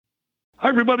Hi,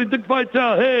 everybody. Dick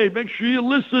Vitale. Hey, make sure you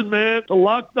listen, man. The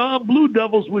Locked On Blue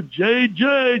Devils with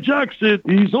J.J. Jackson.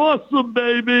 He's awesome,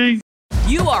 baby.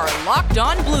 You are Locked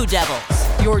On Blue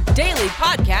Devils, your daily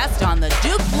podcast on the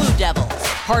Duke Blue Devils,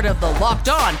 part of the Locked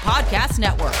On Podcast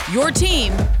Network, your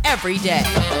team every day.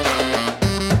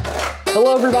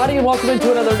 Hello, everybody, and welcome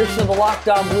into another edition of the Locked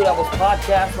On Blue Devils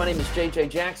podcast. My name is J.J.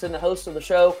 Jackson, the host of the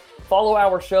show. Follow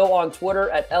our show on Twitter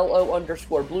at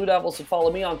LO_Blue Devils and follow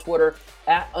me on Twitter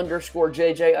at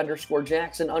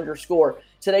 _JJ_Jackson_.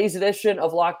 Today's edition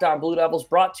of Locked On Blue Devils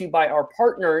brought to you by our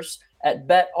partners at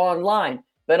BetOnline.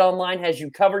 BetOnline has you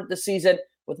covered this season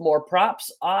with more props,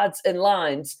 odds, and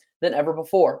lines than ever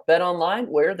before. BetOnline,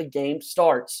 where the game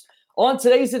starts. On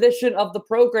today's edition of the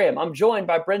program, I'm joined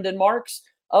by Brendan Marks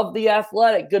of The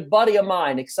Athletic, good buddy of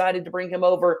mine. Excited to bring him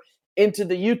over into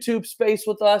the YouTube space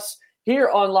with us here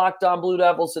on Locked On Blue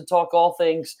Devils and talk all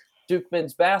things Duke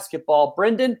men's basketball.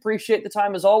 Brendan, appreciate the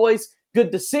time as always.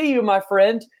 Good to see you, my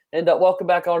friend, and welcome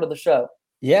back onto the show.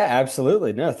 Yeah,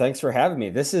 absolutely. No, thanks for having me.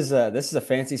 This is a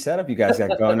fancy setup you guys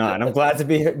got going on. I'm glad to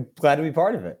be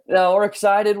part of it. No, we're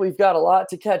excited. We've got a lot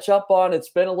to catch up on. It's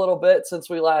been a little bit since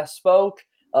we last spoke,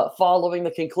 following the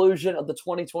conclusion of the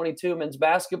 2022 men's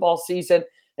basketball season,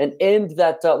 an end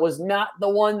that was not the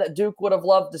one that Duke would have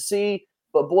loved to see.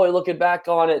 But boy, looking back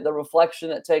on it, the reflection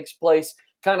that takes place,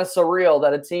 kind of surreal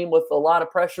that a team with a lot of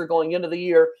pressure going into the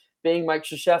year, being Mike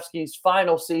Krzyzewski's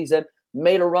final season,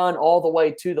 made a run all the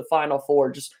way to the Final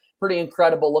Four. Just pretty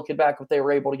incredible looking back what they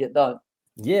were able to get done.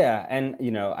 Yeah, and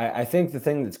I think the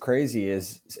thing that's crazy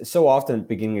is so often at the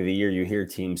beginning of the year you hear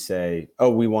teams say, oh,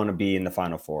 we want to be in the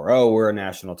Final Four. Oh, we're a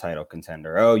national title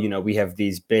contender. Oh, we have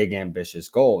these big ambitious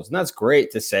goals. And that's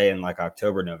great to say in like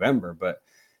October, November, but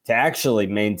to actually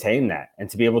maintain that and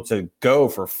to be able to go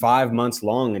for 5 months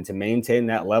long and to maintain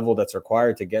that level that's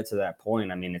required to get to that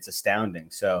point, I mean, it's astounding.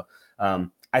 So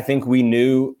I think we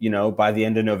knew, by the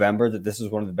end of November that this was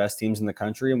one of the best teams in the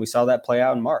country, and we saw that play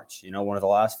out in March, one of the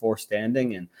last four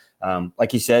standing. And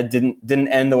like you said, didn't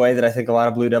end the way that I think a lot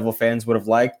of Blue Devil fans would have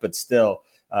liked, but still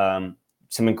some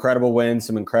incredible wins,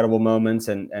 some incredible moments.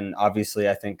 And obviously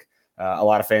I think a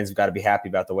lot of fans have got to be happy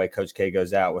about the way Coach K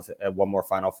goes out with one more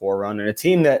Final Four run and a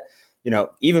team that,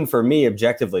 even for me,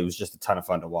 objectively, was just a ton of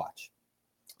fun to watch.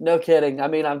 No kidding. I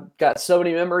mean, I've got so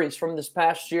many memories from this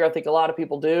past year. I think a lot of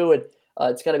people do. And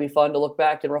it's going to be fun to look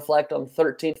back and reflect on the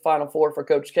 13th Final Four for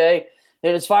Coach K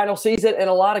in his final season, and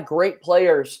a lot of great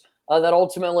players that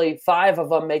ultimately 5 of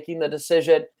them making the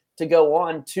decision to go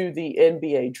on to the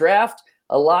NBA draft.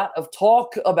 A lot of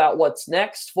talk about what's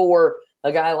next for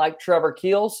a guy like Trevor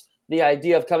Keels. The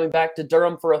idea of coming back to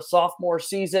Durham for a sophomore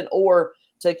season or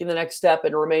taking the next step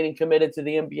and remaining committed to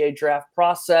the NBA draft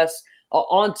process.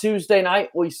 On Tuesday night,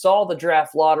 we saw the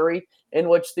draft lottery in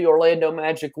which the Orlando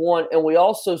Magic won, and we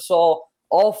also saw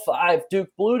all 5 Duke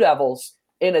Blue Devils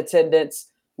in attendance,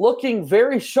 looking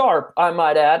very sharp, I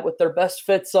might add, with their best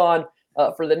fits on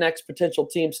for the next potential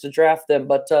teams to draft them.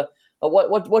 But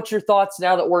what's your thoughts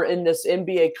now that we're in this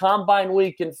NBA Combine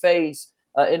Week and phase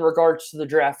in regards to the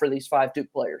draft for these 5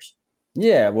 Duke players?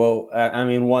 Yeah, well, I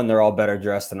mean, one, they're all better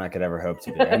dressed than I could ever hope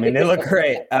to be. I mean, they look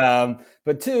great.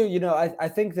 But two, I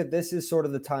think that this is sort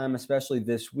of the time, especially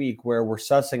this week, where we're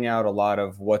sussing out a lot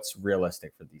of what's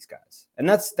realistic for these guys. And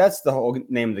that's the whole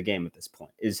name of the game at this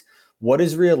point, is what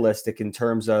is realistic in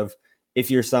terms of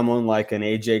if you're someone like an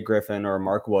AJ Griffin or a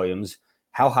Mark Williams,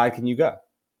 how high can you go?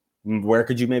 Where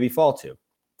could you maybe fall to?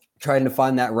 Trying to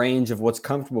find that range of what's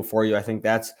comfortable for you. I think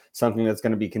that's something that's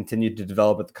going to be continued to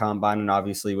develop at the Combine and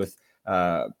obviously with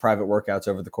private workouts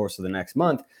over the course of the next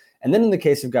month. And then in the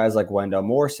case of guys like Wendell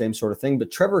Moore, same sort of thing. But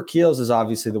Trevor Keels is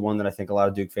obviously the one that I think a lot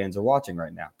of Duke fans are watching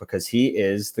right now because he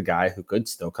is the guy who could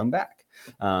still come back.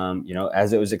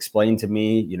 As it was explained to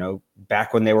me,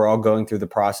 back when they were all going through the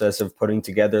process of putting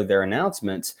together their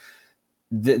announcements,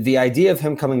 the idea of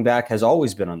him coming back has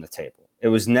always been on the table. It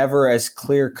was never as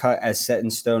clear cut, as set in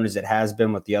stone as it has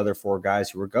been with the other 4 guys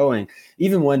who were going.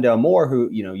 Even Wendell Moore, who,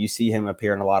 you see him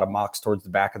appear in a lot of mocks towards the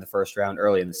back of the first round,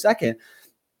 early in the second.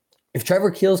 If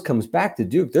Trevor Keels comes back to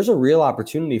Duke, there's a real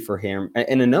opportunity for him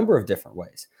in a number of different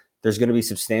ways. There's going to be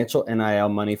substantial NIL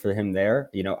money for him there.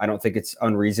 I don't think it's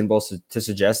unreasonable to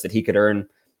suggest that he could earn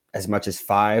as much as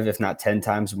 5, if not 10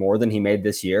 times more than he made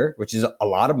this year, which is a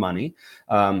lot of money.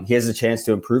 He has a chance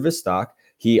to improve his stock.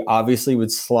 He obviously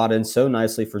would slot in so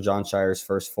nicely for Jon Scheyer's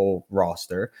first full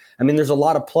roster. I mean, there's a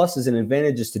lot of pluses and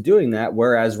advantages to doing that,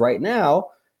 whereas right now,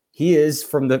 he is,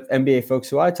 from the NBA folks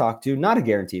who I talk to, not a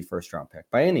guaranteed first-round pick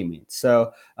by any means.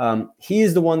 So he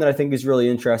is the one that I think is really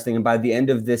interesting, and by the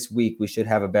end of this week, we should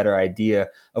have a better idea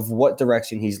of what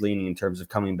direction he's leaning in terms of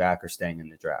coming back or staying in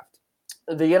the draft.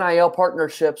 The NIL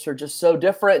partnerships are just so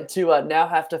different to now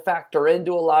have to factor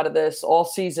into a lot of this. All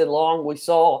season long, we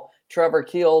saw Trevor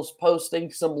Keels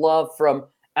posting some love from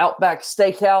Outback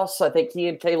Steakhouse. I think he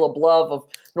and Caleb Love of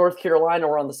North Carolina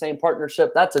were on the same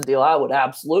partnership. That's a deal I would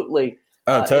absolutely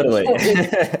totally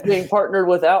being partnered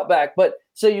with Outback. But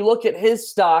so you look at his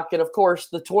stock, and of course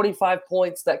the 25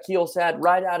 points that Keels had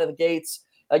right out of the gates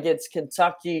against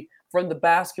Kentucky. From the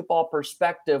basketball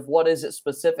perspective, what is it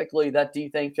specifically that do you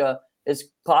think is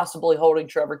possibly holding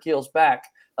Trevor Keels back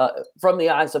from the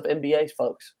eyes of NBA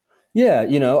folks? Yeah,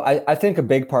 I think a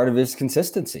big part of it is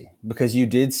consistency, because you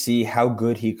did see how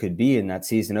good he could be in that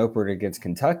season opener against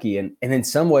Kentucky. And in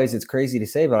some ways, it's crazy to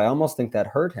say, but I almost think that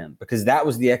hurt him, because that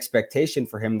was the expectation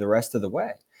for him the rest of the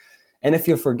way. And if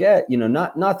you forget,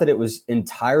 not that it was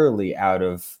entirely out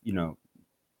of,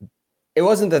 it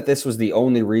wasn't that this was the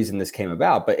only reason this came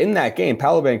about, but in that game,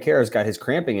 Paolo Banchero's got his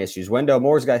cramping issues. Wendell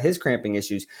Moore's got his cramping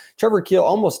issues. Trevor Keels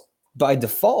almost by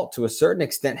default, to a certain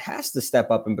extent, has to step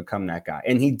up and become that guy.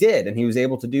 And he did, and he was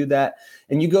able to do that.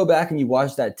 And you go back and you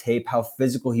watch that tape, how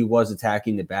physical he was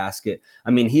attacking the basket.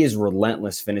 I mean, he is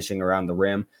relentless finishing around the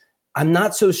rim. I'm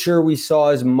not so sure we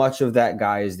saw as much of that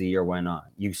guy as the year went on.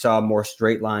 You saw more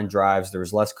straight line drives. There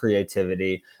was less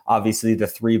creativity. Obviously, the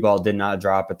three ball did not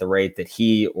drop at the rate that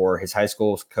he or his high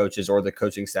school coaches or the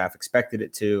coaching staff expected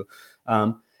it to.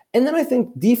 And then I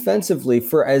think defensively,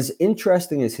 for as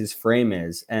interesting as his frame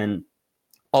is, and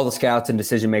all the scouts and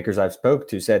decision makers I've spoke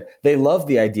to said they love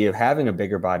the idea of having a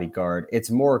bigger body guard. It's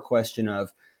more a question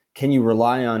of, can you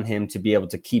rely on him to be able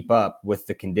to keep up with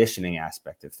the conditioning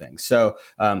aspect of things? So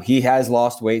he has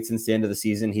lost weight since the end of the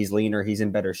season. He's leaner. He's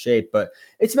in better shape. But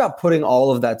it's about putting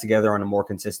all of that together on a more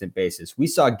consistent basis. We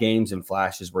saw games and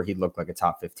flashes where he looked like a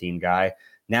top 15 guy.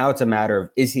 Now it's a matter of,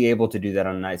 is he able to do that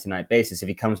on a night-to-night basis? If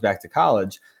he comes back to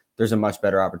college, there's a much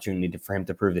better opportunity for him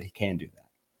to prove that he can do that.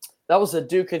 That was a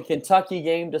Duke and Kentucky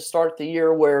game to start the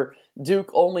year where Duke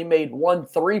only made one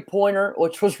three-pointer,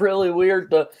 which was really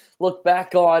weird to look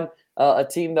back on. A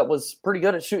team that was pretty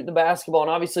good at shooting the basketball,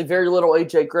 and obviously very little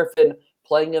A.J. Griffin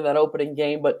playing in that opening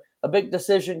game. But a big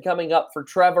decision coming up for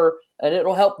Trevor, and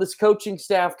it'll help this coaching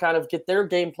staff kind of get their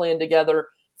game plan together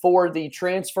for the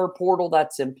transfer portal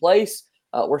that's in place.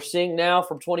 We're seeing now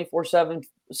from 24/7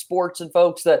 Sports and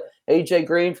folks that A.J.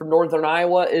 Green from Northern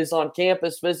Iowa is on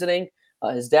campus visiting.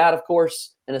 His dad, of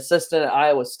course, an assistant at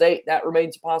Iowa State. That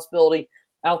remains a possibility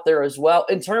out there as well.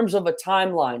 In terms of a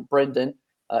timeline, Brendan,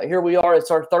 here we are. It's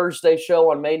our Thursday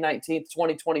show on May 19th,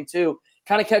 2022.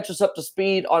 Kind of catch us up to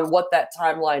speed on what that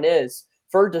timeline is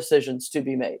for decisions to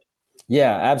be made.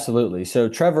 Yeah, absolutely. So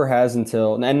Trevor has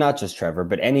until, and not just Trevor,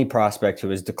 but any prospect who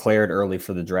is declared early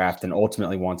for the draft and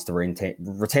ultimately wants to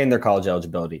retain their college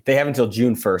eligibility, they have until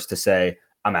June 1st to say,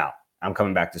 I'm out. I'm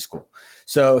coming back to school.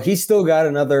 So he's still got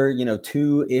another,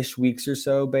 2-ish weeks or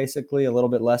so, basically a little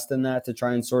bit less than that, to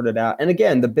try and sort it out. And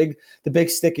again, the big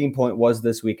sticking point was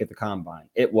this week at the Combine.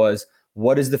 It was,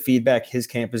 what is the feedback his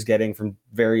camp is getting from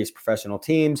various professional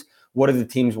teams? What do the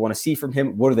teams want to see from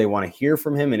him? What do they want to hear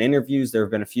from him in interviews? There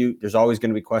have been a few. There's always going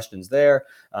to be questions there.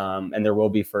 And there will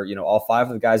be for, all 5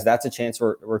 of the guys. That's a chance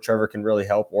where Trevor can really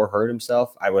help or hurt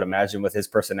himself. I would imagine with his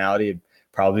personality,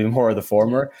 probably more of the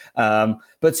former.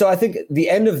 But so I think the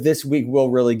end of this week will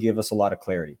really give us a lot of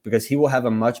clarity, because he will have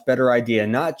a much better idea,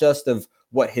 not just of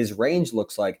what his range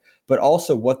looks like, but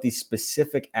also what the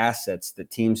specific assets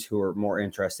that teams who are more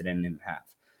interested in him have.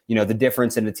 The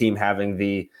difference in a team having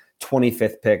the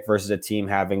 25th pick versus a team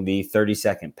having the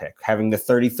 32nd pick, having the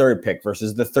 33rd pick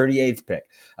versus the 38th pick.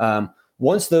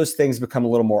 Once those things become a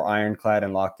little more ironclad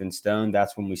and locked in stone,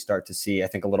 that's when we start to see, I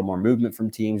think, a little more movement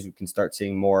from teams. We can start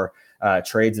seeing more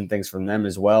trades and things from them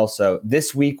as well. So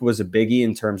this week was a biggie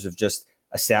in terms of just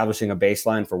establishing a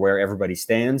baseline for where everybody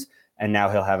stands. And now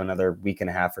he'll have another week and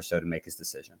a half or so to make his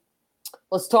decision.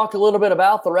 Let's talk a little bit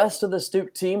about the rest of this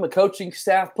Duke team, a coaching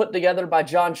staff put together by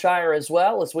Jon Scheyer as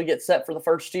well, as we get set for the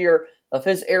first year of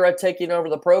his era taking over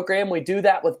the program. We do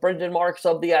that with Brendan Marks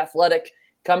of The Athletic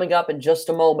coming up in just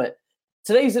a moment.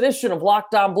 Today's edition of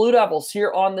Locked On Blue Devils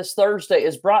here on this Thursday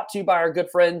is brought to you by our good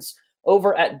friends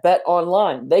over at Bet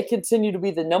Online. They continue to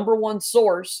be the number one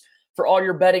source for all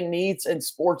your betting needs and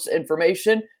sports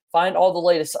information. Find all the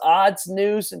latest odds,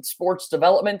 news, and sports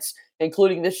developments,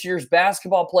 including this year's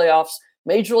basketball playoffs,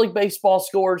 Major League Baseball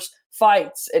scores,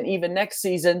 fights, and even next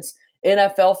season's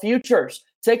NFL futures.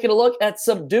 Taking a look at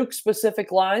some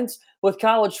Duke-specific lines with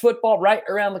college football right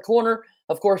around the corner.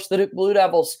 Of course, the Duke Blue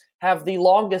Devils have the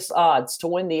longest odds to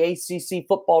win the ACC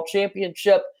football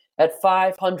championship at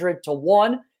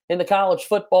 500-1. In the college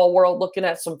football world, looking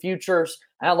at some futures,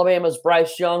 Alabama's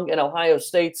Bryce Young and Ohio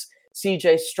State's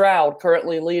C.J. Stroud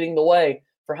currently leading the way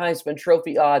for Heisman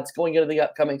Trophy odds going into the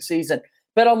upcoming season.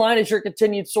 BetOnline is your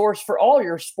continued source for all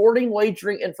your sporting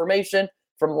wagering information,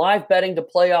 from live betting to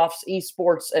playoffs,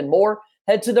 esports, and more.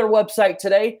 Head to their website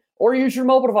today or use your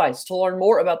mobile device to learn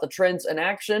more about the trends in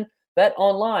action.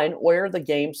 BetOnline, where the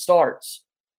game starts.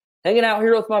 Hanging out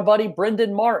here with my buddy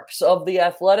Brendan Marks of The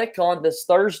Athletic on this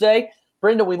Thursday.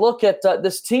 Brendan, we look at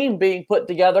this team being put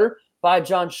together by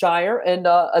Jon Scheyer, and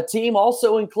a team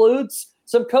also includes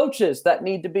some coaches that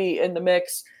need to be in the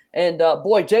mix. And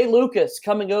boy, Jay Lucas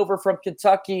coming over from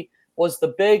Kentucky was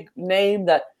the big name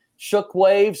that shook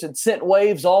waves and sent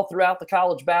waves all throughout the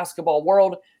college basketball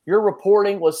world. Your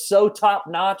reporting was so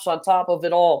top-notch on top of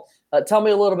it all. Tell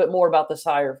me a little bit more about this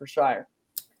hire for Scheyer.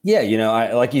 Yeah,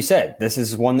 like you said, this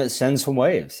is one that sends some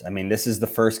waves. I mean, this is the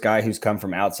first guy who's come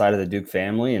from outside of the Duke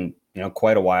family in,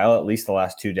 quite a while, at least the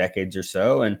last 2 decades or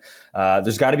so. And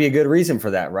there's got to be a good reason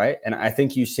for that, right? And I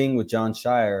think you're seeing with Jon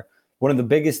Scheyer, one of the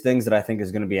biggest things that I think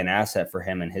is going to be an asset for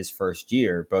him in his first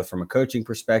year, both from a coaching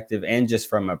perspective and just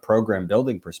from a program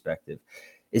building perspective,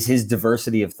 is his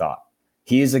diversity of thought.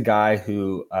 He is a guy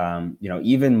who,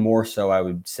 even more so, I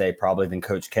would say probably than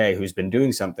Coach K, who's been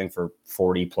doing something for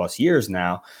 40 plus years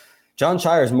now. Jon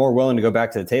Scheyer is more willing to go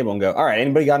back to the table and go, all right,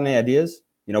 anybody got any ideas?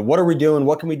 What are we doing?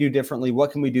 What can we do differently?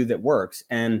 What can we do that works?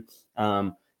 And,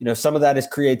 some of that is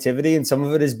creativity and some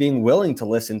of it is being willing to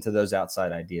listen to those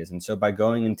outside ideas. And so by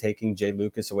going and taking Jay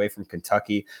Lucas away from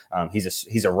Kentucky,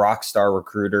 he's a rock star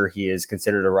recruiter. He is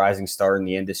considered a rising star in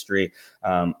the industry,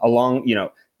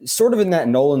 sort of in that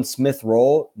Nolan Smith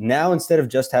role. Now, instead of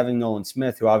just having Nolan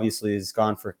Smith, who obviously is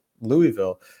gone for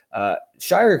Louisville,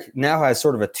 Scheyer now has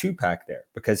sort of a 2-pack there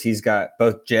because he's got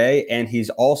both Jay and he's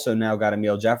also now got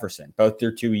Emil Jefferson. Both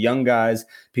they're 2 young guys.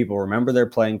 People remember their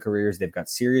playing careers. They've got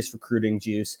serious recruiting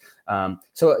juice. I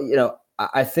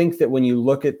think that when you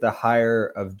look at the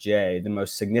hire of Jay, the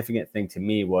most significant thing to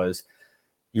me was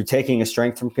you're taking a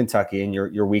strength from Kentucky and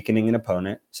you're weakening an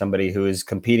opponent, somebody who is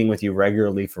competing with you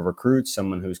regularly for recruits,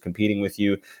 someone who's competing with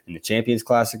you in the Champions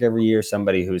Classic every year,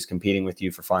 somebody who's competing with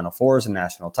you for Final Fours and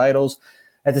national titles.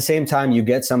 At the same time, you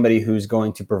get somebody who's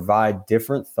going to provide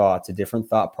different thoughts, a different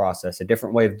thought process, a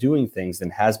different way of doing things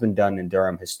than has been done in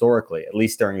Durham historically, at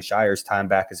least during Scheyer's time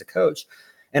back as a coach.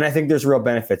 And I think there's real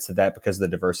benefits to that because of the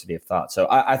diversity of thought. So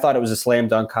I thought it was a slam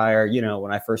dunk hire.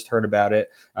 When I first heard about it,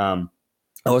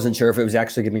 I wasn't sure if it was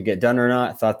actually going to get done or not.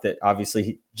 I thought that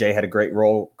obviously Jay had a great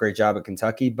job at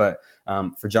Kentucky, but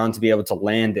for Jon to be able to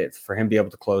land it, for him to be able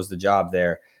to close the job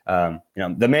there,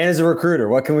 the man is a recruiter.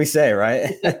 What can we say,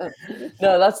 right?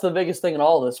 No, that's the biggest thing in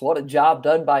all this. What a job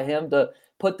done by him to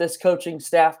put this coaching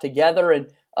staff together. And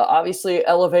obviously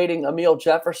elevating Emil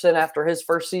Jefferson after his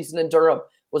first season in Durham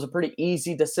was a pretty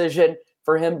easy decision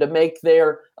for him to make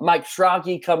there. Mike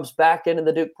Schrage comes back into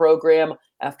the Duke program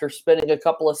after spending a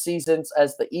couple of seasons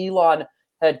as the Elon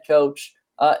head coach.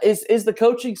 Is the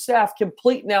coaching staff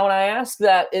complete now? And I ask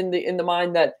that in the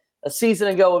mind that a season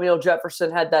ago, Emil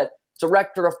Jefferson had that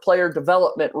director of player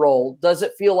development role. Does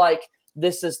it feel like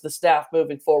this is the staff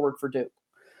moving forward for Duke?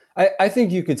 I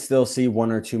think you could still see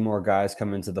 1 or 2 more guys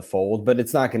come into the fold, but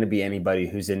it's not going to be anybody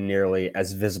who's in nearly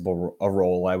as visible a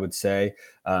role, I would say.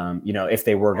 If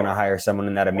they were going to hire someone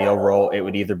in that Emil role, it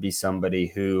would either be somebody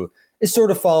who is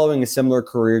sort of following a similar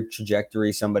career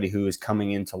trajectory, somebody who is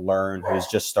coming in to learn, who's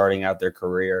just starting out their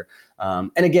career.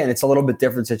 And again, it's a little bit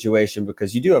different situation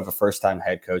because you do have a first-time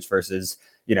head coach versus,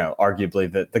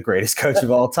 arguably the greatest coach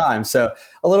of all time. So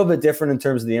a little bit different in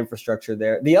terms of the infrastructure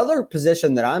there. The other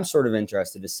position that I'm sort of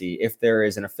interested to see if there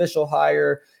is an official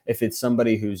hire, if it's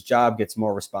somebody whose job gets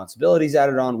more responsibilities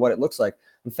added on, what it looks like.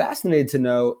 I'm fascinated to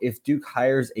know if Duke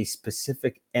hires a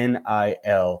specific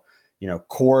NIL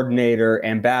coordinator,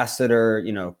 ambassador,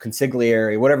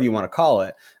 consigliere, whatever you want to call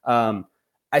it.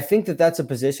 I think that's a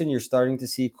position you're starting to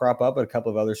see crop up at a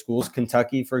couple of other schools.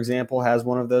 Kentucky, for example, has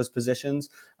one of those positions.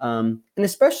 And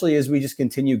especially as we just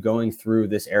continue going through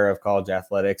this era of college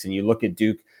athletics and you look at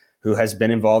Duke, who has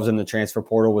been involved in the transfer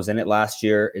portal, was in it last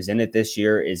year, is in it this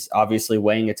year, is obviously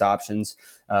weighing its options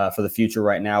for the future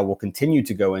right now, will continue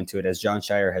to go into it, as Jon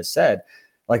Scheyer has said.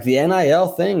 Like the NIL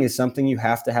thing is something you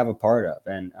have to have a part of.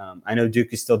 And I know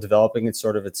Duke is still developing its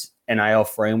NIL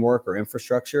framework or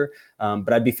infrastructure,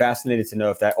 but I'd be fascinated to know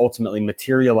if that ultimately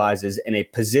materializes in a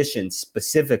position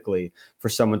specifically for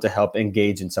someone to help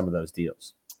engage in some of those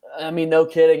deals. I mean, no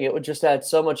kidding. It would just add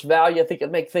so much value. I think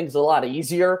it'd make things a lot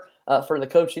easier for the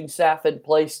coaching staff in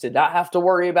place to not have to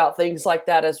worry about things like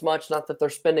that as much. Not that they're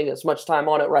spending as much time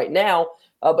on it right now,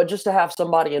 but just to have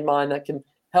somebody in mind that can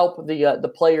help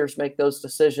the players make those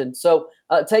decisions. So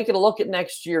taking a look at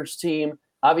next year's team,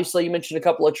 obviously you mentioned a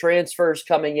couple of transfers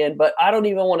coming in, but I don't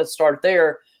even want to start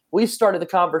there. we started the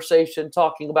conversation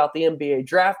talking about the NBA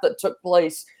draft that took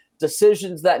place,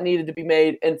 decisions that needed to be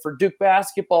made. And for Duke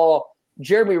basketball,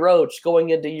 Jeremy Roach going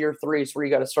into year 3 is where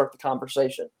you got to start the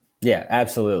conversation. Yeah,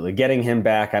 absolutely. Getting him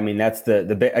back. I mean, that's the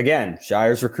big, again,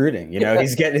 Shire's recruiting,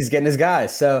 he's getting his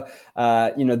guys. So,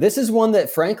 this is one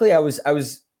that frankly, I was,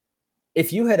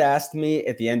 if you had asked me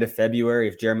at the end of February,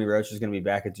 if Jeremy Roach was going to be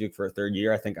back at Duke for a third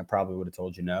year, I think I probably would have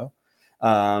told you no.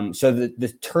 So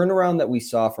the turnaround that we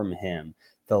saw from him,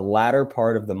 the latter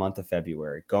part of the month of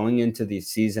February, going into the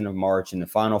season of March in the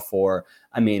Final Four,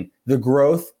 I mean, the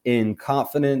growth in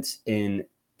confidence, in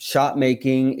shot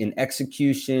making, in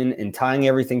execution, in tying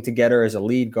everything together as a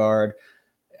lead guard.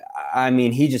 I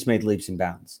mean, he just made leaps and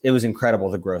bounds. It was incredible,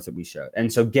 the growth that we showed.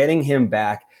 And so getting him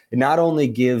back, it not only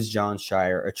gives Jon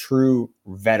Scheyer a true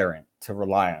veteran to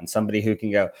rely on, somebody who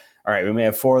can go, all right, we may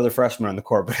have 4 other freshmen on the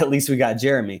court, but at least we got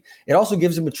Jeremy. It also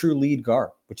gives him a true lead guard,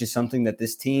 which is something that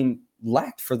this team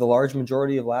lacked for the large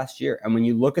majority of last year. And when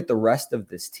you look at the rest of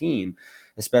this team,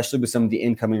 especially with some of the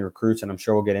incoming recruits, and I'm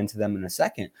sure we'll get into them in a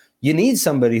second, you need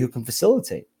somebody who can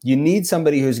facilitate. You need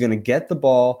somebody who's going to get the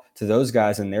ball to those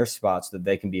guys in their spots so that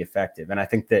they can be effective. And I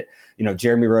think that,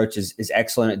 Jeremy Roach is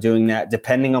excellent at doing that,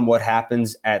 depending on what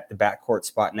happens at the backcourt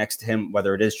spot next to him,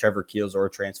 whether it is Trevor Keels or a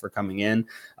transfer coming in.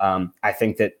 I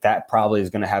think that probably is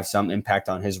going to have some impact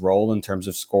on his role in terms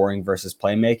of scoring versus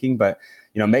playmaking. But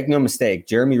make no mistake,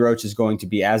 Jeremy Roach is going to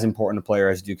be as important a player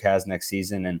as Duke has next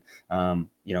season. And,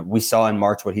 we saw in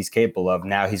March what he's capable of.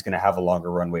 Now he's going to have a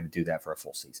longer runway to do that for a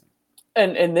full season.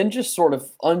 And then just sort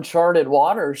of uncharted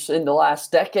waters in the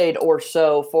last decade or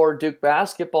so for Duke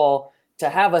basketball to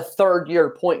have a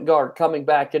third-year point guard coming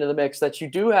back into the mix that you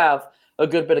do have a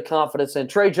good bit of confidence in.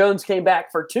 Trey Jones came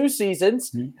back for 2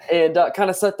 seasons and kind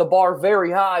of set the bar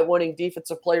very high, winning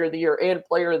Defensive Player of the Year and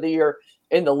Player of the Year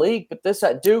in the league. But this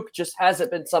at Duke just hasn't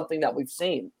been something that we've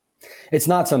seen. It's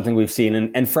not something we've seen.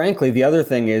 And frankly, the other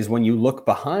thing is when you look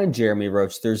behind Jeremy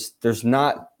Roach, there's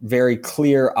not very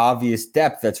clear, obvious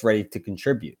depth that's ready to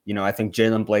contribute. I think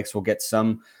Jalen Blakes will get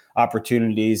some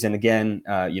opportunities. And again,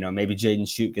 maybe Jaden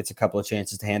Schutt gets a couple of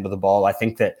chances to handle the ball. I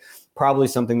think that probably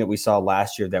something that we saw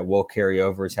last year that will carry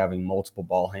over is having multiple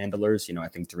ball handlers. I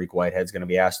think Tariq Whitehead's going to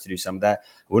be asked to do some of that.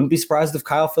 I wouldn't be surprised if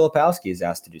Kyle Filipowski is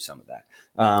asked to do some of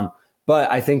that.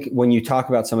 But I think when you talk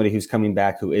about somebody who's coming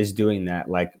back who is doing that,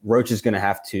 like Roach is going to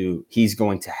have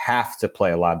to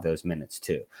play a lot of those minutes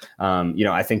too.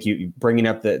 I think you bringing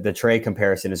up the Trey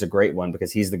comparison is a great one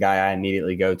because he's the guy I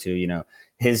immediately go to.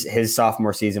 His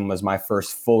sophomore season was my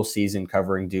first full season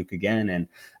covering Duke again.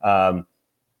 And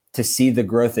to see the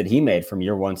growth that he made from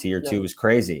year 1 to year 2 was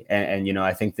crazy. And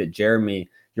I think that Jeremy,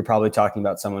 you're probably talking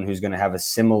about someone who's going to have a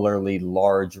similarly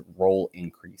large role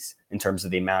increase in terms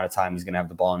of the amount of time he's going to have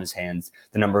the ball in his hands,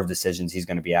 the number of decisions he's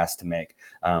going to be asked to make.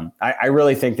 I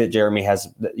really think that Jeremy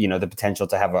has, the potential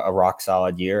to have a rock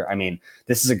solid year. I mean,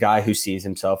 this is a guy who sees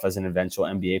himself as an eventual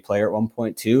NBA player at one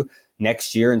point too.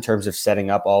 Next year, in terms of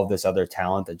setting up all of this other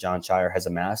talent that Jon Scheyer has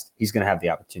amassed, he's going to have the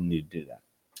opportunity to do that.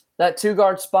 That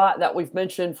 2-guard spot that we've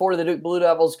mentioned for the Duke Blue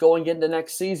Devils going into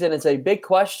next season is a big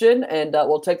question, and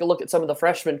we'll take a look at some of the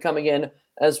freshmen coming in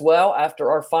as well after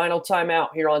our final timeout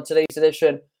here on today's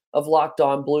edition of Locked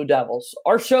On Blue Devils.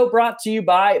 Our show brought to you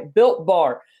by Built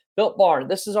Bar. Built Bar,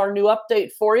 this is our new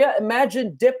update for you.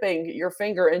 Imagine dipping your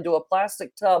finger into a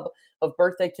plastic tub of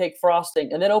birthday cake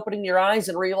frosting and then opening your eyes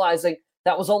and realizing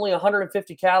that was only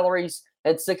 150 calories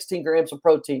and 16 grams of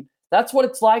protein. That's what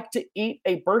it's like to eat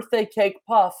a birthday cake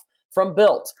puff from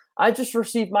Built. I just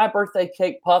received my birthday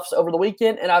cake puffs over the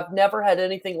weekend, and I've never had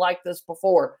anything like this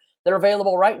before. They're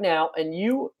available right now, and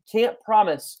I can't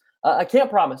promise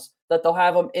that they'll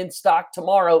have them in stock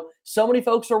tomorrow. So many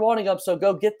folks are wanting them, so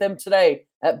go get them today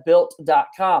at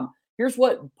Built.com. Here's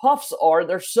what puffs are.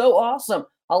 They're so awesome.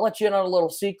 I'll let you in on a little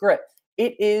secret.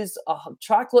 It is a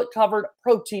chocolate-covered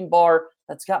protein bar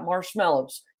that's got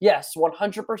marshmallows. Yes,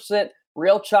 100%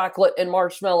 real chocolate and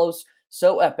marshmallows.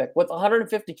 So epic. With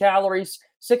 150 calories,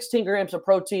 16 grams of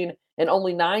protein, and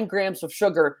only 9 grams of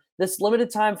sugar, this limited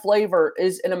time flavor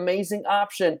is an amazing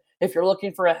option if you're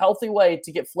looking for a healthy way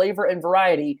to get flavor and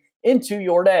variety into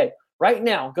your day. Right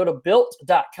now, go to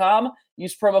Built.com,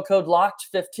 use promo code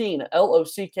LOCKED15,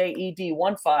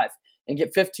 LOCKED15, and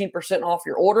get 15% off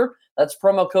your order. That's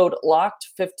promo code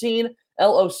LOCKED15,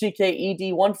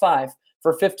 LOCKED15,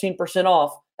 for 15%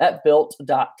 off at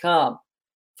Built.com.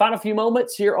 Final few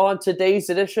moments here on today's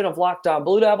edition of Locked On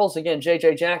Blue Devils. Again,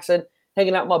 JJ Jackson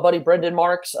hanging out with my buddy Brendan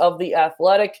Marks of The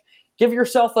Athletic. Give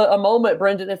yourself a moment,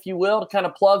 Brendan, if you will, to kind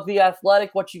of plug The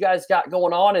Athletic, what you guys got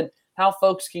going on, and how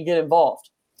folks can get involved.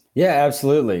 Yeah,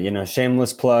 absolutely.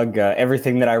 Shameless plug.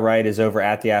 Everything that I write is over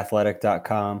at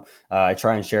theathletic.com. I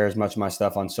try and share as much of my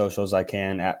stuff on social as I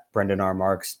can at Brendan R.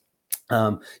 Marks.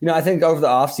 I think over the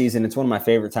off season, it's one of my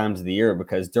favorite times of the year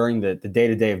because during the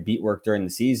day-to-day of beat work during the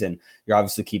season, you're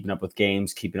obviously keeping up with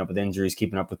games, keeping up with injuries,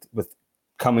 keeping up with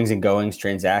comings and goings,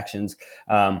 transactions.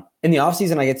 In the off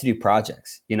season, I get to do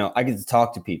projects. I get to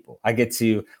talk to people. I get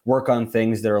to work on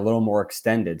things that are a little more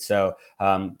extended. So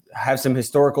have some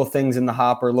historical things in the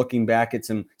hopper, looking back at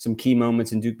some key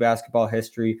moments in Duke basketball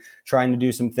history, trying to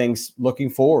do some things looking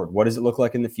forward. What does it look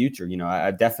like in the future?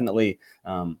 I definitely,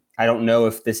 I don't know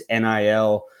if this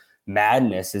NIL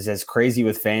madness is as crazy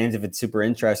with fans, if it's super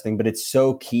interesting, but it's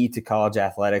so key to college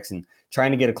athletics and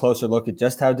trying to get a closer look at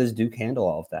just how does Duke handle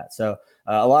all of that. So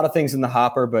a lot of things in the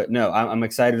hopper, but no, I'm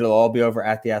excited. It'll all be over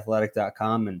at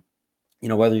theathletic.com. And,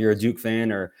 whether you're a Duke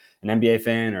fan or an NBA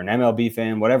fan or an MLB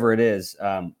fan, whatever it is,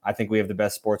 I think we have the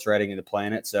best sports writing in the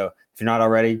planet. So if you're not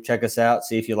already, check us out,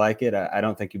 see if you like it. I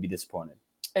don't think you'd be disappointed.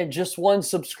 And just one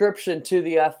subscription to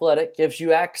The Athletic gives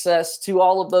you access to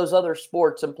all of those other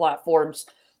sports and platforms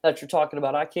that you're talking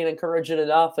about. I can't encourage it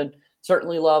enough, and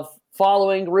certainly love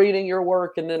following, reading your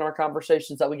work, and then our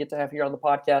conversations that we get to have here on the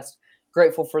podcast.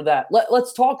 Grateful for that.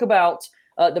 Let's talk about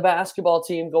the basketball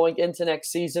team going into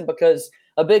next season, because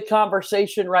a big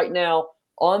conversation right now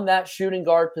on that shooting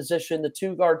guard position, the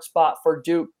 2-guard spot for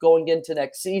Duke going into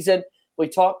next season. We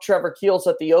talked Trevor Keels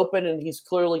at the Open, and he's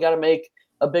clearly got to make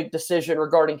a big decision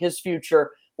regarding his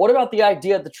future. What about the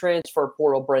idea of the transfer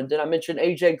portal, Brendan? I mentioned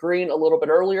AJ Green a little bit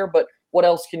earlier, but what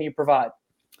else can you provide?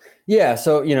 Yeah,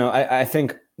 so, I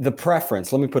think the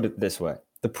preference, let me put it this way.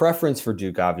 The preference for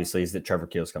Duke, obviously, is that Trevor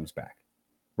Keels comes back,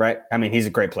 right? I mean, he's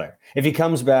a great player. If he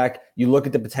comes back, you look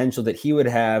at the potential that he would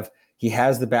have. He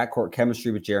has the backcourt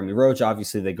chemistry with Jeremy Roach.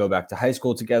 Obviously, they go back to high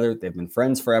school together. They've been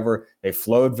friends forever. They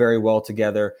flowed very well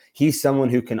together. He's someone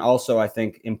who can also, I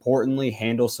think, importantly,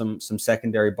 handle some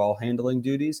secondary ball handling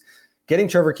duties. Getting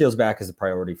Trevor Keels back is a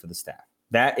priority for the staff.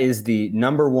 That is the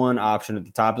number one option at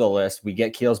the top of the list. We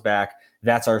get Keels back.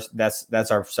 That's our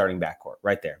starting backcourt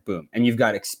right there. Boom. And you've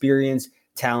got experience,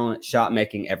 talent, shot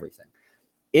making, everything.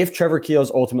 If Trevor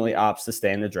Keels ultimately opts to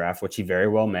stay in the draft, which he very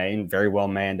well may, and very well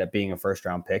may end up being a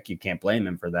first-round pick, you can't blame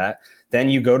him for that, then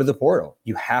you go to the portal.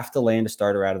 You have to land a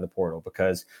starter out of the portal,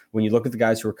 because when you look at the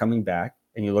guys who are coming back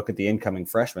and you look at the incoming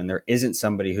freshmen, there isn't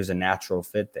somebody who's a natural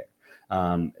fit there.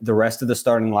 The rest of the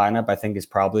starting lineup, I think, is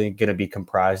probably going to be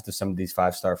comprised of some of these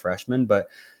 5-star freshmen, but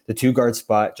the 2-guard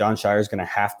spot, Jon Scheyer is going to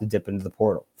have to dip into the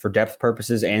portal for depth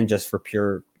purposes and just for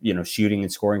pure, shooting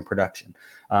and scoring production.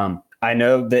 I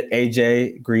know that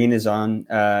AJ Green is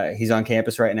he's on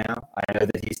campus right now. I know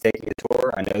that he's taking a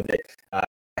tour. I know that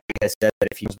he has said that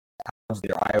if he was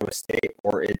either Iowa State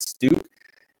or it's Duke,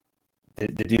 the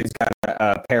dude's got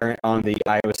a parent on the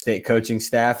Iowa State coaching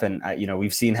staff, and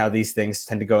we've seen how these things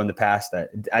tend to go in the past.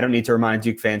 I don't need to remind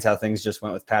Duke fans how things just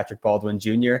went with Patrick Baldwin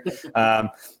Jr.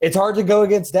 It's hard to go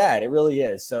against dad. It really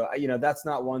is. So that's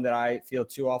not one that I feel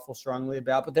too awful strongly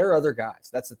about. But there are other guys.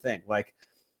 That's the thing. Like,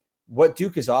 what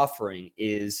Duke is offering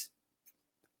is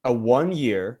a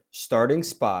 1-year starting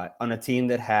spot on a team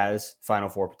that has Final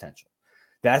Four potential.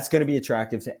 That's going to be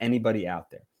attractive to anybody out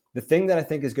there. The thing that I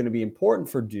think is going to be important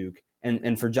for Duke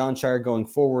and for Jon Scheyer going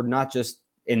forward, not just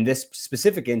in this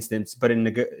specific instance, but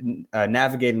in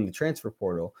navigating the transfer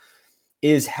portal,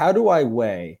 is how do I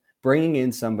weigh bringing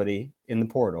in somebody in the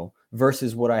portal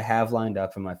versus what I have lined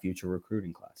up in my future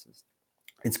recruiting classes?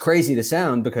 It's crazy to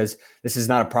sound, because this is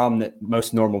not a problem that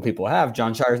most normal people have.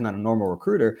 Jon Scheyer is not a normal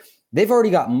recruiter. They've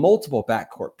already got multiple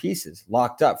backcourt pieces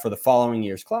locked up for the following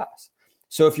year's class.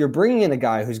 So if you're bringing in a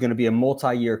guy who's going to be a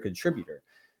multi-year contributor,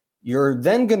 you're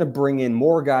then going to bring in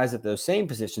more guys at those same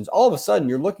positions. All of a sudden,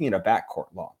 you're looking at a backcourt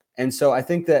log. And so I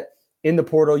think that in the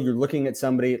portal, you're looking at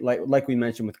somebody like we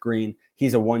mentioned with Green.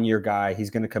 He's a 1-year guy. He's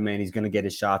going to come in. He's going to get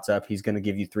his shots up. He's going to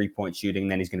give you 3-point shooting.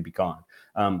 Then he's going to be gone.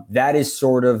 That is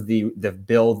sort of the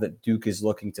build that Duke is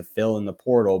looking to fill in the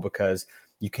portal, because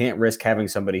you can't risk having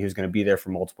somebody who's going to be there for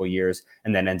multiple years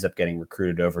and then ends up getting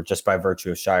recruited over just by virtue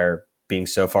of Scheyer being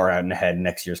so far out and ahead in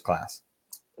next year's class.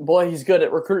 Boy, he's good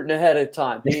at recruiting ahead of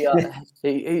time.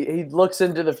 He looks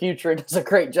into the future and does a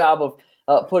great job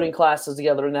of putting classes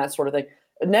together and that sort of thing.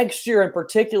 Next year in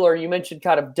particular, you mentioned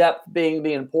kind of depth being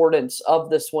the importance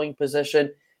of the wing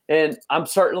position, and I'm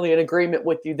certainly in agreement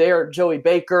with you there. Joey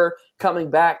Baker coming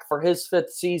back for his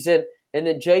 5th season, and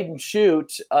then Jaden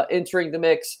Shute entering the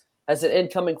mix as an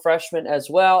incoming freshman as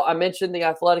well. I mentioned the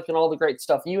Athletic and all the great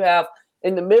stuff you have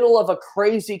in the middle of a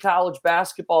crazy college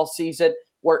basketball season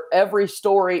where every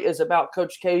story is about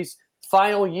Coach K's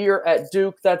final year at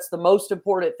Duke. That's the most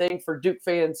important thing for Duke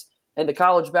fans in the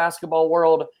college basketball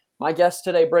world. my guest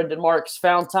today, Brendan Marks,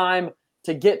 found time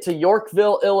to get to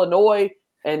Yorkville, Illinois,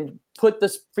 and put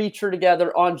this feature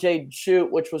together on Jaden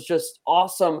Schutt, which was just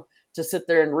awesome to sit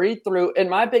there and read through. And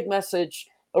my big message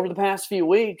over the past few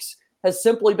weeks has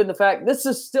simply been the fact this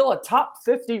is still a top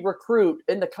 50 recruit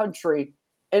in the country.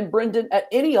 And Brendan, at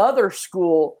any other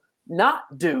school,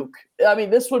 not Duke, I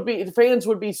mean, the fans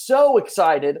would be so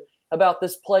excited about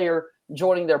this player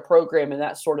joining their program and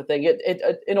that sort of thing. It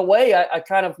in a way, I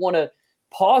kind of want to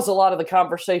pause a lot of the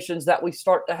conversations that we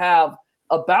start to have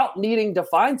about needing to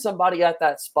find somebody at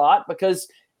that spot, because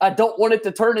I don't want it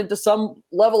to turn into some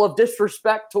level of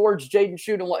disrespect towards Jaden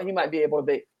Schutt and what he might be able to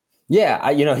be.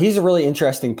 Yeah, he's a really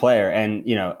interesting player. And,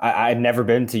 I'd never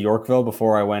been to Yorkville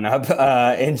before I went up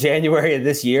in January of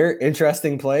this year.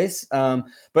 Interesting place.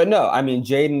 But no, I mean,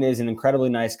 Jaden is an incredibly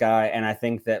nice guy. And I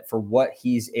think that for what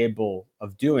he's able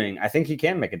of doing, I think he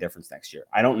can make a difference next year.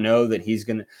 I don't know that he's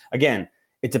going to, again,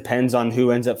 it depends on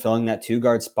who ends up filling that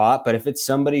 2-guard spot. But if it's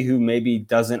somebody who maybe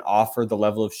doesn't offer the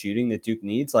level of shooting that Duke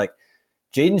needs, like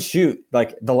Jaden Schutt,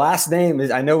 like the last name is,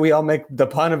 I know we all make the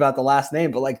pun about the last name,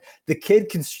 but like the kid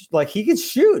can, he can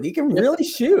shoot. He can really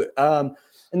shoot. And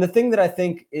the thing that I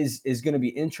think is going to be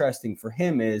interesting for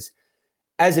him is,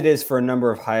 as it is for a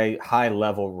number of high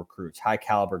level recruits, high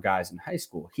caliber guys in high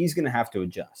school, he's going to have to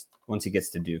adjust once he gets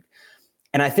to Duke.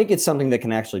 And I think it's something that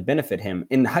can actually benefit him.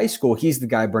 In high school, he's the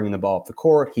guy bringing the ball up the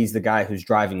court. He's the guy who's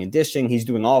driving and dishing. He's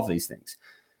doing all of these things.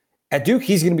 At Duke,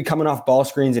 he's going to be coming off ball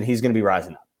screens and he's going to be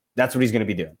rising up. That's what he's going to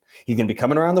be doing. He's going to be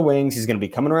coming around the wings. He's going to be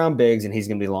coming around bigs, and he's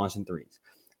going to be launching threes.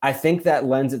 I think that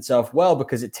lends itself well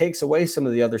because it takes away some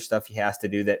of the other stuff he has to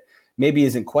do that maybe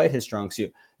isn't quite his strong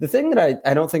suit. The thing that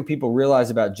I don't think people realize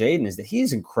about Jaden is that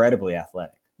he's incredibly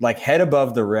athletic, like head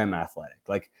above the rim athletic.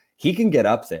 Like he can get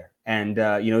up there. And,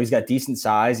 he's got decent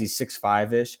size. He's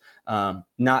 6'5"-ish,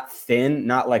 not thin,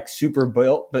 not like super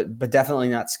built, but definitely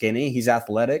not skinny. He's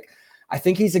athletic. I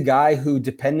think he's a guy who,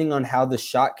 depending on how the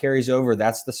shot carries over,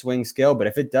 that's the swing skill. But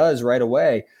if it does right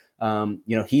away,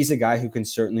 he's a guy who can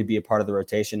certainly be a part of the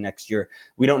rotation next year.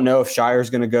 We don't know if Shire's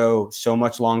going to go so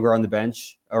much longer on the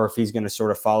bench or if he's going to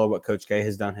sort of follow what Coach K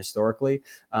has done historically.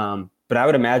 But I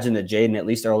would imagine that Jaden, at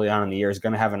least early on in the year, is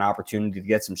going to have an opportunity to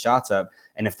get some shots up.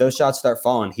 And if those shots start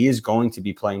falling, he is going to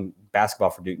be playing basketball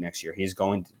for Duke next year.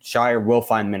 Shire will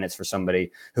find minutes for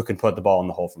somebody who can put the ball in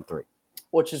the hole from three.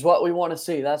 Which is what we want to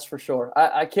see, that's for sure.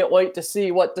 I can't wait to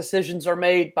see what decisions are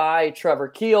made by Trevor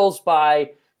Keels,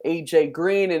 by AJ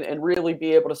Green, and really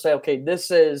be able to say, okay,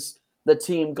 this is the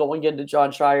team going into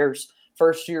Jon Scheyer's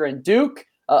first year in Duke.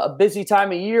 A busy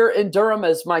time of year in Durham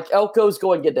as Mike Elko's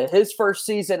going into his first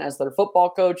season as their football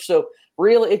coach. So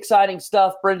really exciting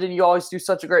stuff. Brendan, you always do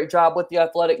such a great job with The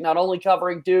Athletic, not only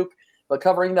covering Duke, but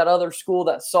covering that other school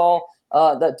that saw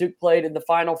that Duke played in the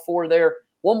Final Four there.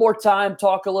 One more time,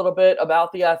 talk a little bit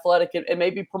about The Athletic and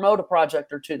maybe promote a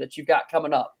project or two that you've got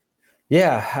coming up.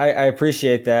 Yeah, I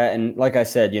appreciate that. And like I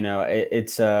said,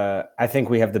 it's I think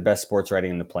we have the best sports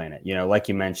writing on the planet. Like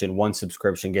you mentioned, one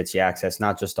subscription gets you access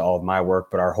not just to all of my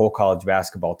work, but our whole college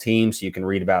basketball team. So you can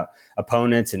read about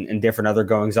opponents and different other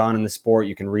goings on in the sport.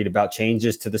 You can read about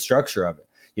changes to the structure of it.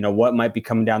 What might be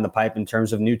coming down the pipe in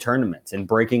terms of new tournaments and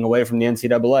breaking away from the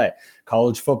NCAA,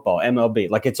 college football, MLB,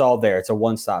 like it's all there. It's a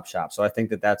one-stop shop. So I think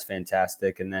that that's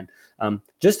fantastic. And then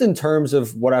just in terms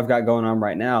of what I've got going on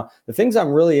right now, the things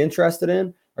I'm really interested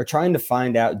in are trying to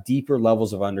find out deeper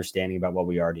levels of understanding about what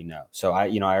we already know. So I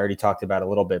already talked about it a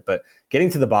little bit, but getting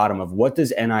to the bottom of what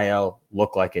does NIL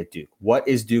look like at Duke? What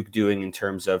is Duke doing in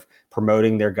terms of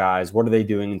promoting their guys? What are they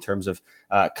doing in terms of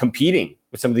competing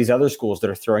with some of these other schools that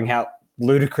are throwing out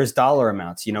ludicrous dollar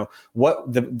amounts?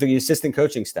 What the assistant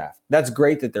coaching staff, that's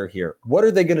great that they're here. What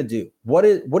are they going to do? What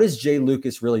is Jay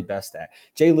Lucas really best at?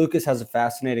 Jay Lucas has a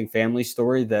fascinating family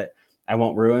story that I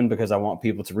won't ruin because I want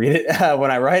people to read it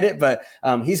when I write it, but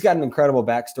he's got an incredible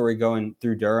backstory going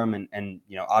through Durham and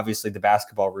obviously the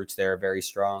basketball roots there are very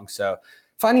strong. So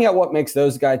finding out what makes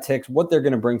those guys tick, what they're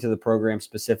going to bring to the program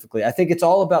specifically. I think it's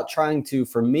all about trying to,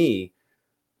 for me,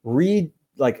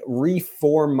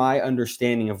 reform my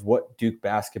understanding of what Duke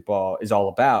basketball is all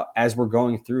about as we're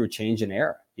going through a change in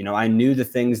era. I knew the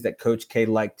things that Coach K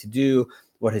liked to do,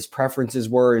 what his preferences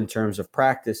were in terms of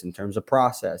practice, in terms of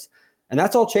process. And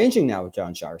that's all changing now with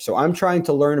Jon Scheyer. So I'm trying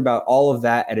to learn about all of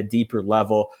that at a deeper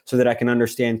level so that I can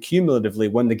understand cumulatively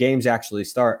when the games actually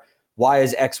start, why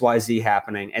is XYZ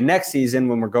happening? And next season,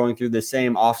 when we're going through the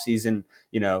same offseason,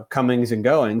 comings and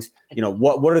goings,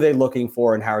 what are they looking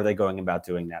for and how are they going about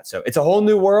doing that? So it's a whole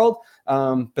new world,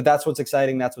 but that's what's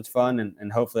exciting. That's what's fun.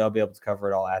 And hopefully I'll be able to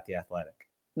cover it all at The Athletic.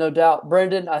 No doubt.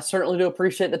 Brendan, I certainly do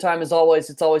appreciate the time as always.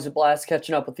 It's always a blast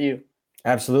catching up with you.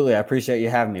 Absolutely. I appreciate you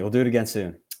having me. We'll do it again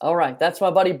soon. All right, that's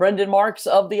my buddy Brendan Marks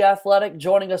of The Athletic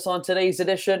joining us on today's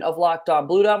edition of Locked On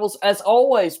Blue Devils. As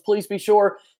always, please be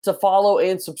sure to follow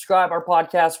and subscribe our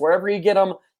podcast wherever you get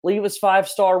them. Leave us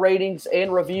 5-star ratings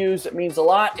and reviews. It means a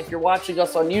lot. If you're watching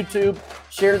us on YouTube,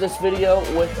 share this video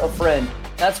with a friend.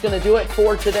 That's going to do it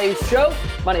for today's show.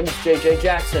 My name is JJ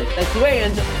Jackson. Thank you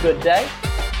and good day.